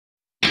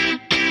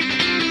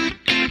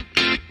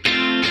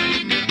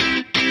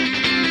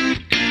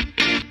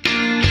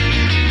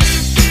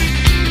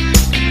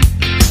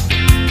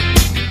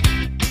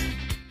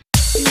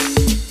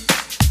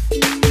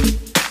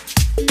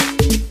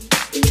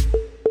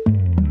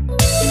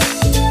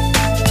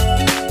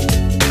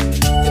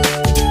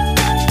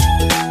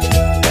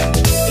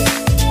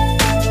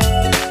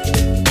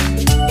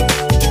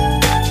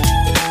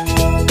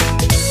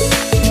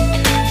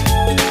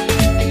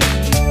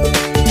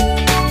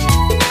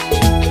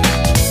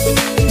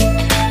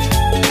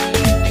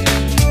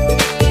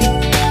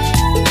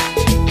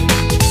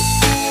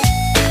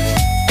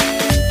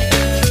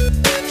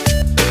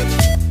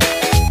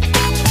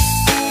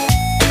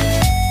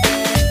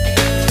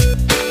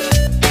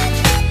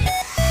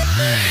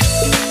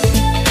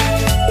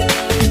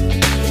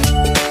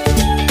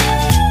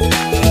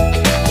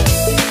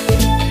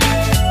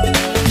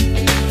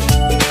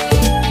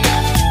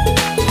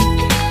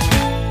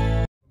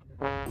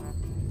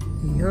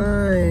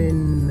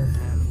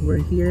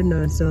we're here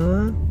na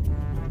sa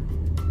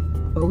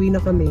pauwi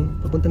na kami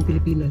papuntang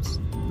Pilipinas.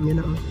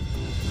 Yan na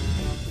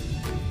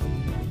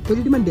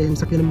pwede naman din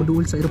sakyan ng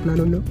moduol sa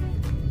aeroplano, no?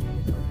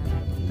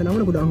 Tanaw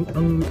na ko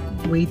ang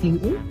waiting.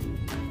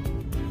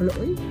 Wala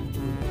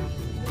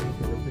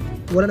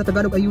wala na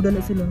Tagalog, ayuda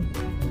na sila.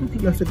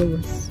 Nasa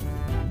gawas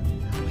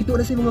ito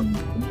na sila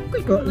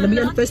mga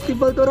Lamian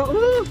Festival to ra.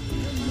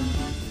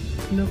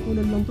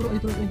 Nakunan lang to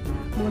ito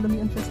mga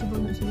Lamian Festival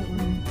na sila.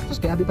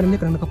 Tapos kaya abi pa naman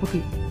karang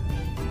nakaputi.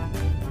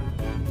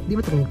 Di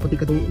ba ito kung puti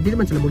ka ito? Di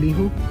naman sila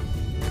buliho.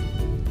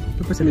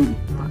 Ito pa sila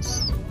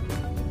bus.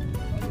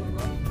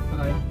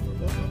 Okay.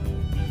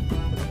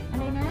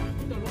 Ano na?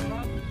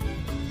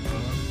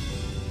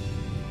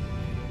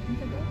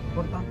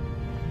 Porta.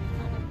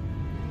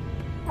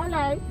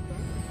 Hello.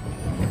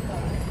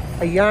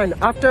 Ayan,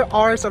 after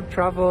hours of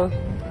travel,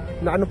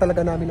 na ano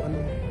talaga namin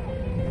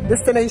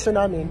destination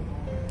namin.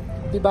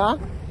 Diba?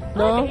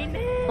 No?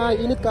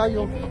 Ay, init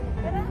kayo.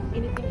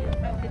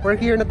 We're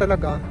here na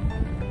talaga.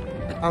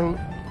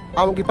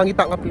 Ang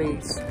ipangita nga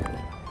place.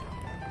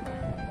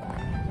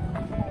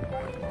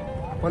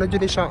 Wala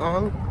dyan siya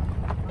ang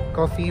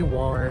coffee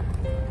war.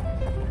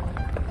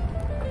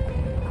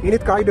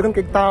 Init kayo dagang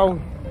kay tao.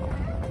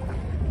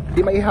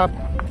 Di maihap.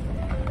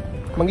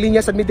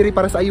 Manglinya sa midiri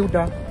para sa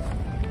ayuda.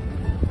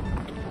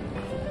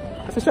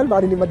 Social ba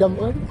ni Madam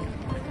on?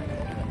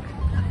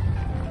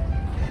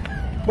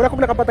 Muna ko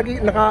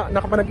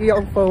nakapanag-iya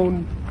ang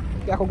phone.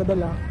 Kaya akong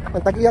gadala.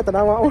 Ang tag-iya,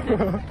 tanawa ko.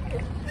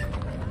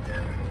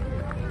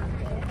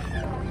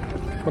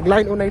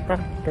 Mag-line unay pa.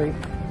 Okay.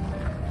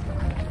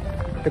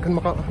 Dagan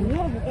maka...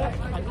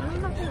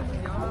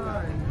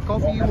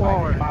 Coffee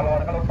war.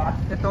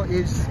 Ito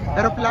is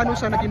aeroplano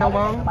siya na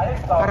ginawang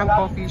parang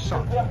coffee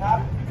shop.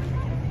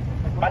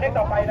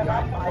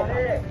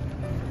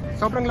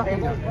 Sobrang laki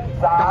niya.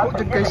 Dako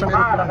dyan kayo sa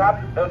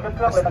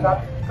aeroplano.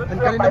 And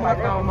kanina mga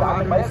tao, mga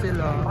ano na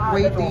sila,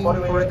 waiting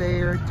for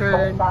their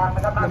turn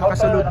na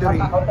makasunod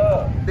diri.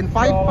 Then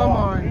 5 pa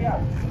man.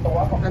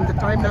 And the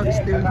time now is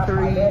still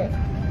 3.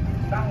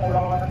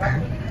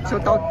 So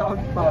taon-taon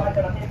pa.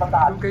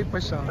 Dugay pa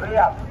siya.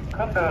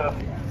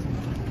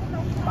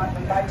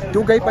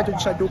 Dugay pa dyan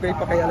siya, dugay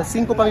pa kaya alas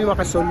 5 pa may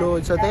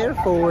makasulod. So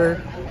therefore,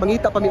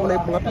 mangita pa may unay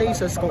mga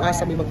places kung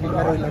asa may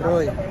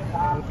maglaroy-laroy.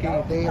 Okay,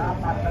 there.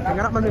 Kaya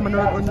nga man may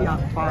manood on niya,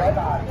 5.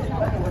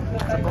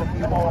 Sa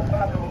coffee.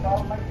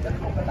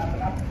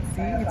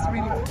 See, it's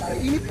really,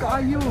 init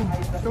kaayo.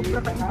 Sobra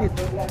ka-init.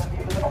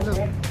 Look.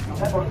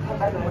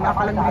 Wala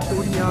ka lang dito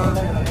niya.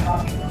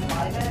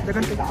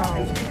 Dagan kay tao.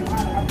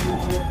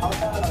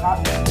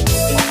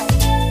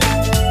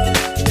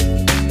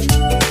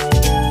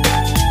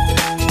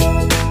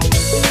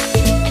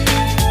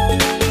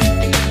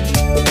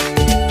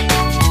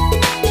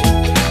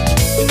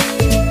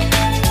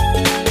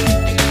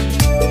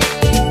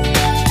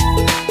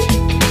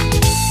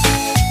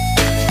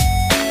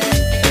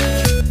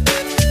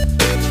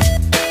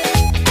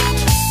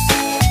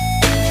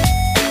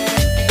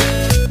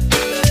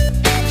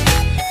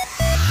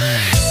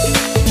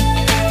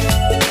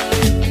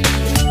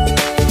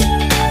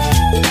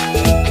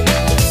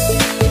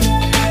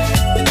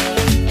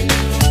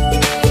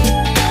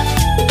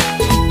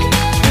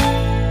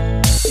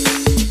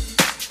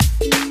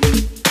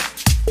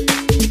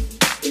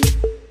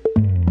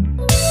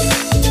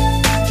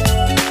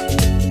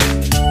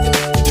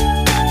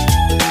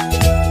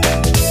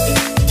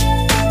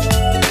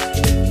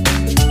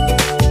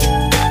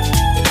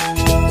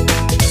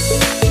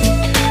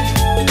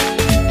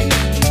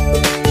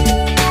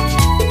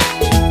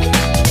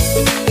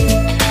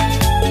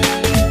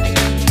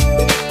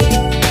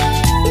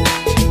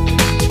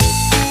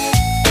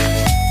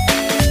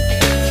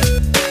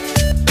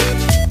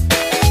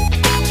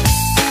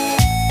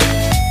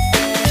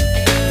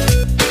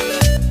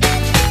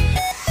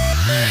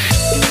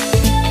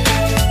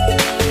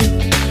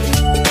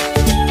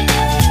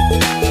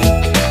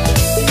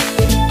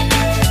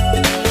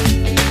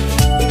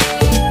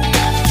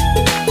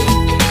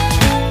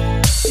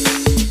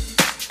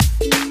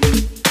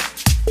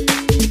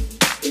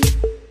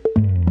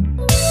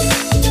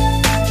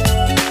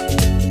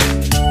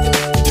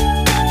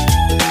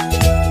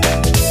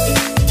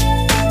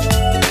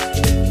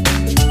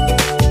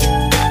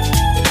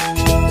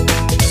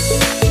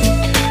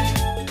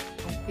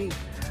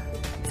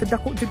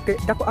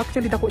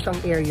 Dako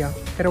siyang area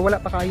pero wala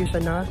pa kayo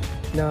siya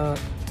na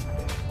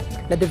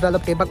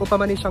develop kay bago pa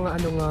man siya nga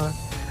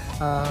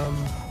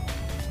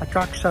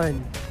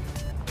attraction.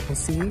 You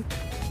see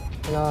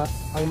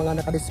ang mga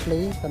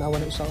naka-display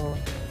tanawa na siya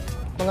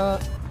mga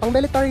pang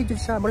military din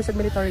siya, more sa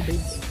military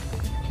base.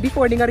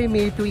 Before ni nga rin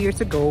may 2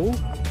 years ago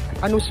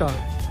siya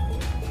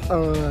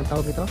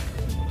tawag ito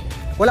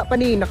wala pa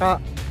ni naka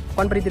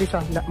kuan pa rin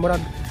siya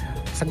murag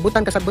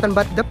sagbutan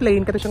but the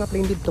plane kato siya nga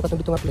plane dito katong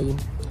dito nga plane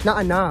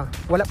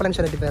wala pa lang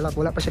siya na-develop,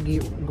 wala pa siya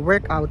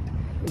gi-workout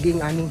giing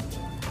ani.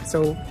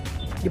 So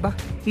di ba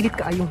init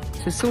kaayo.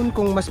 So soon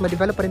kung mas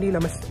ma-develop pa rin nila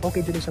mas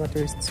okay din siya nga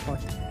tourist spot,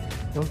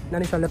 no?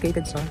 Nani siya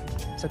located sa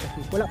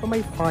Sattahip. Wala pa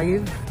may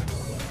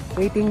 5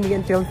 waiting me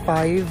until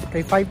 5 kay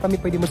 5 pa mi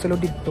pwede mo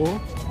sulod dito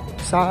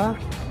sa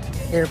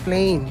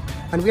airplane.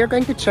 And we are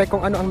going to check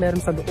kung ano ang meron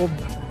sa loob.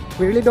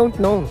 We really don't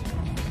know.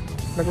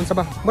 Nagunsa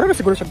ba? Mura na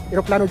siguro siya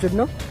aeroplano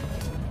dyan, no?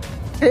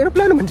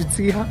 Aeroplano man dyan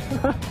siya.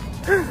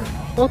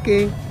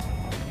 Okay.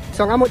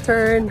 So ang among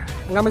turn,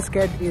 ang among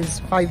sked is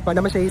 5 pa.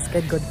 Naman siya yung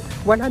sked good.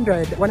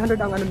 100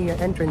 ang ano niya,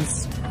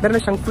 entrance. Meron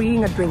na siyang free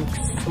nga drinks.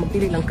 So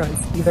magpili lang ka.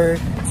 Either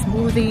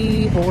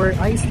smoothie or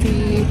iced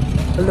tea.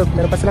 So look,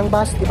 meron pa silang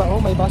bus, diba? Oh,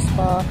 may bus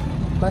pa.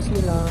 Bus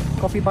nila.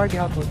 Coffee bar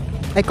gihapon.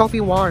 Ay, coffee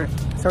war.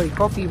 Sorry,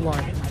 coffee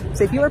war.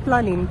 So if you are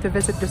planning to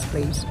visit this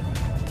place,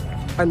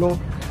 ano,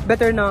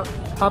 better na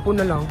hapon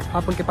na lang.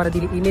 Hapon kay para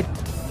dili init.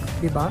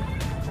 Diba?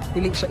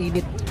 Dili siya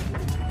init.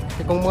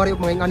 Kaya kung mga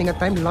nga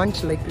time,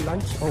 lunch,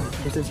 oh,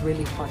 this is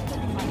really fun.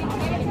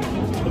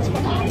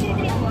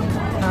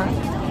 Ha?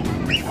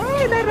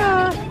 Ay,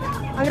 Lara!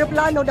 Ang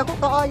aeroplano, dako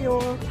kaayo.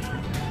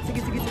 Sige.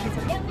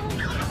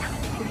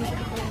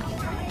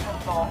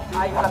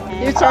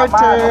 It's our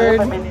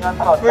turn.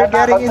 We're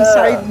getting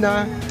inside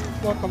na.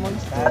 Welcome on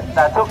stage.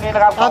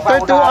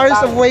 After 2 hours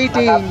of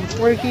waiting,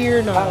 we're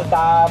here now.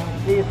 Hello.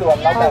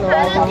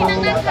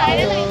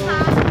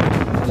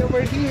 Hello,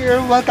 we're here.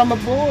 Welcome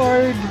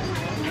aboard.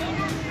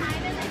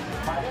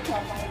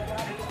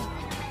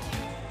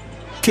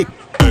 Kick.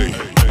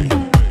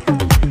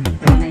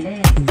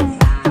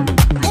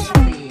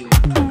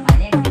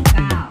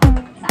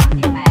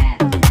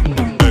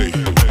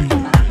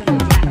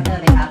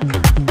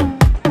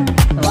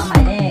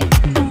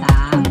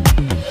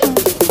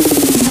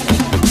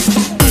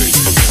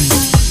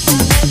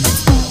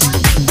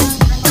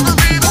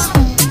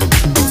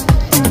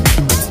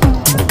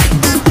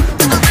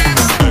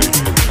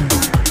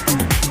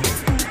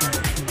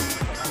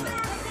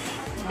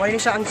 Morning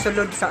siya ang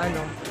sulod sa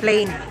ano,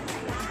 plane.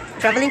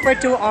 Traveling for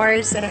 2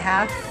 hours and a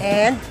half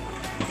and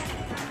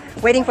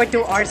waiting for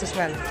 2 hours as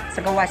well sa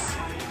gawas.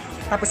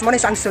 Tapos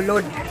morning siya ang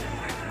sulod.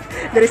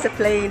 There is a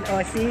plane. Oh,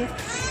 see?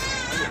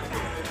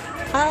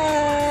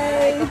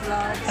 Hi!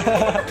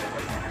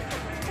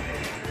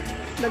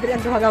 Nadiri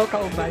ang duhagaw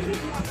ka uban.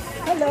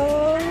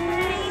 Hello!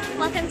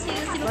 Welcome to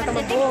Cebu Welcome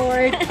Pacific.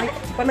 aboard! Ay,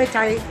 pa may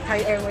Thai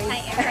Airways.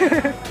 Thai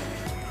Airways.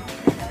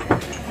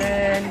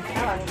 Then,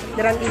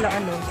 dirang ila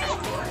ano.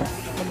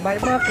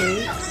 Magbayad mga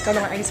cake, ito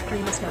mga ice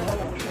cream mas mahal.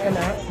 Kaya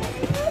na,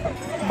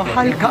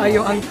 mahal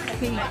kaayo ang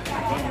cake.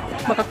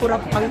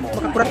 Makakurat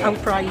ang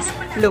price.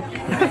 Look.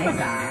 Mahal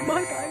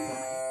kaayo.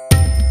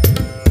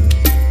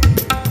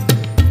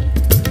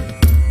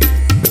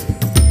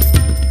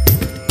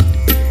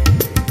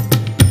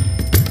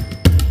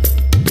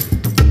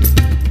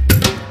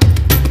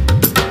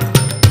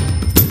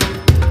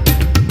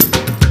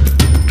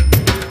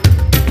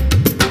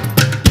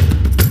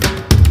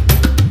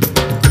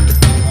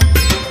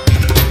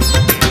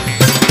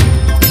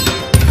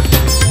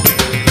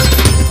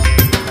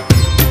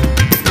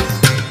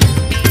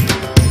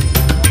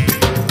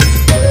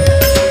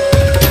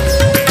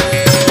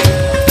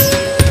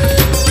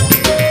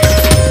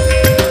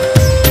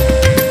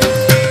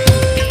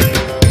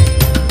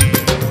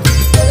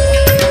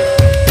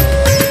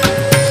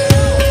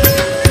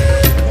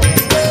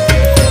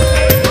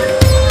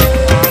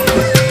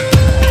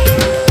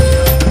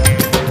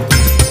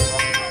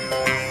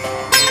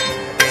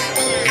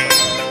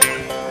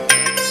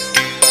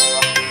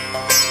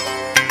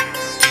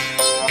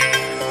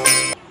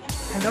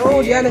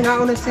 Diyan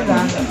nangauna sila.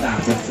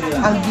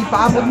 Ang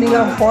gipaabot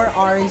nila 4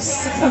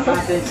 hours.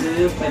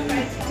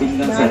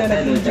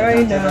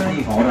 Nag-enjoy na.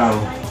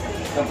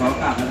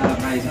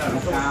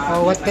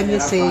 Oh, what can you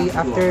say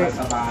after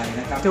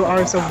 2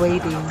 hours of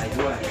waiting?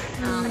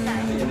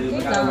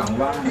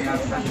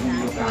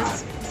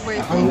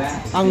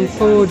 Ang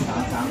food.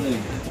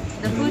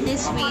 The food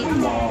is sweet.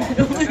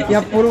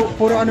 Yeah,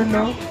 puro ano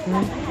no?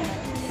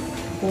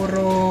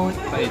 Puro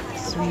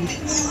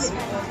sweets.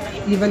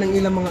 Even ang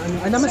ilang mga ano.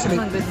 Ano mas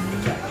sweet?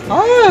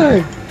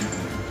 Ay!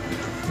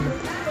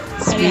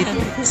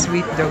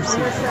 Sweet daw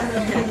sweet.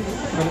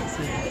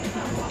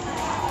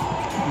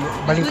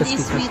 Baling ka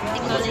sweet.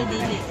 Ikaw ay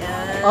dili.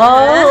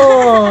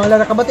 Oh! Wala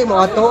nakabati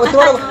mo.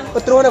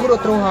 Utro na gud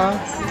utro ha.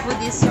 Food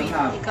is sweet.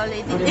 Ikaw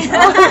ay dili.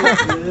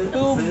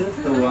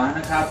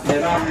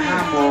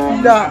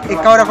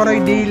 Ikaw na kunoy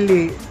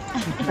dili.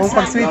 Kung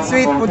pag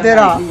sweet po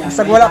dira,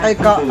 bisag wala kay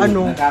ka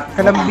ano,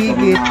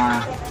 kalambigit.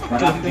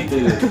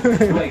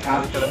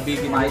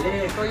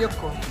 Toyok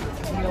ko.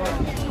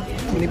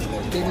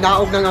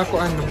 Naog na nga ako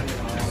ano.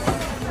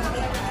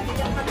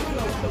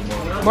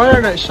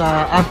 Mara na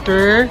siya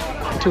after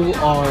 2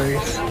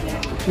 hours.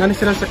 Nani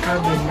sila sa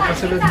cabin,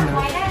 nakasulod na.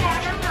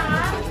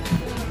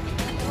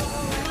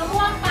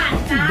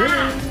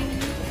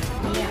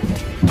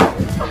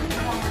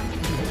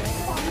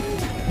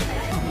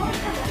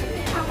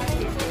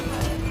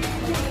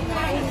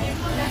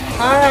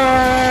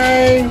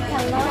 Hi!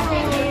 Hello.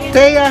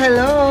 Teya,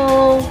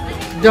 hello!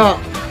 Jo,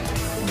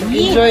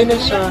 enjoy na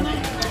siya.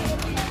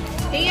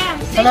 Tia,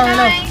 say Hello,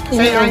 hi. hello.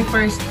 Say hi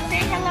first.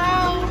 Say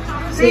hello.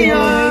 Say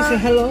hi.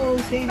 Say hello.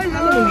 Say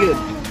hello. Good.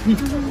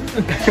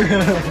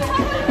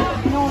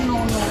 No.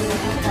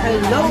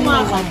 Hello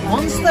mga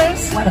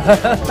ka-monsters!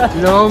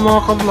 Hello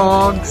mga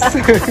ka-vlogs!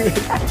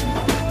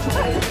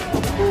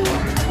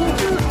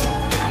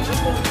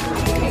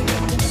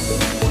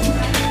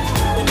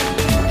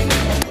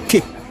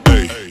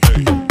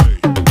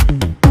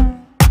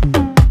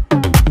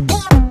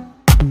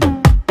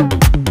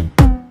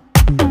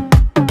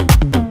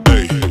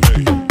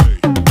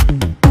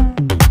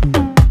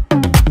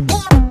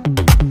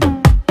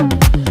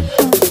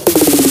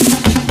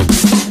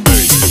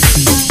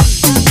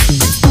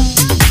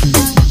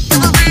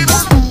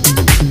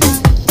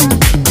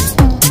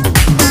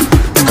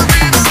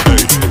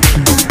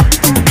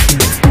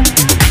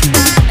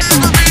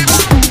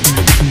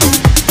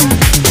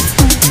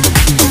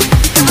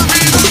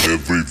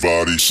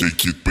 Everybody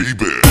shake it,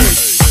 baby.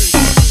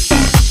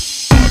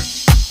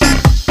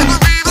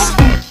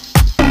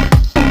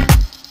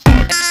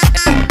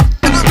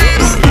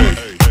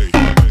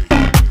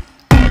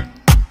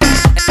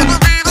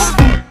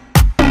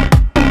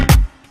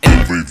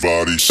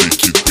 Everybody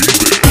shake it,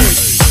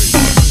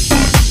 baby.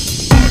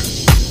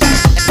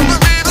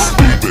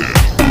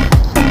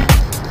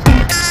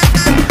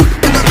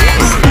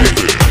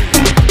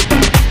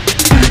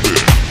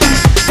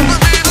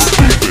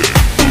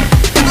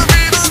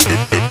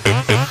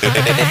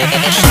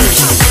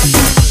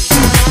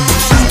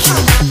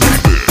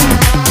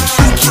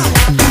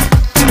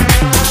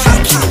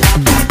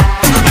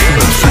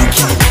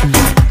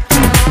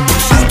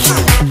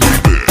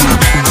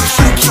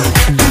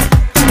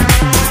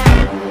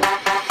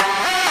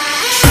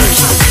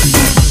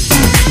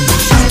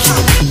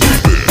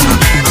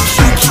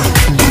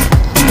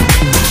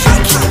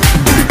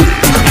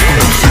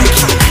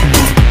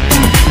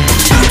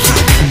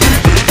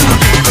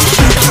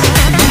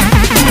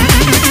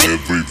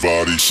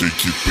 Everybody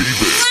shake it,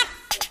 baby.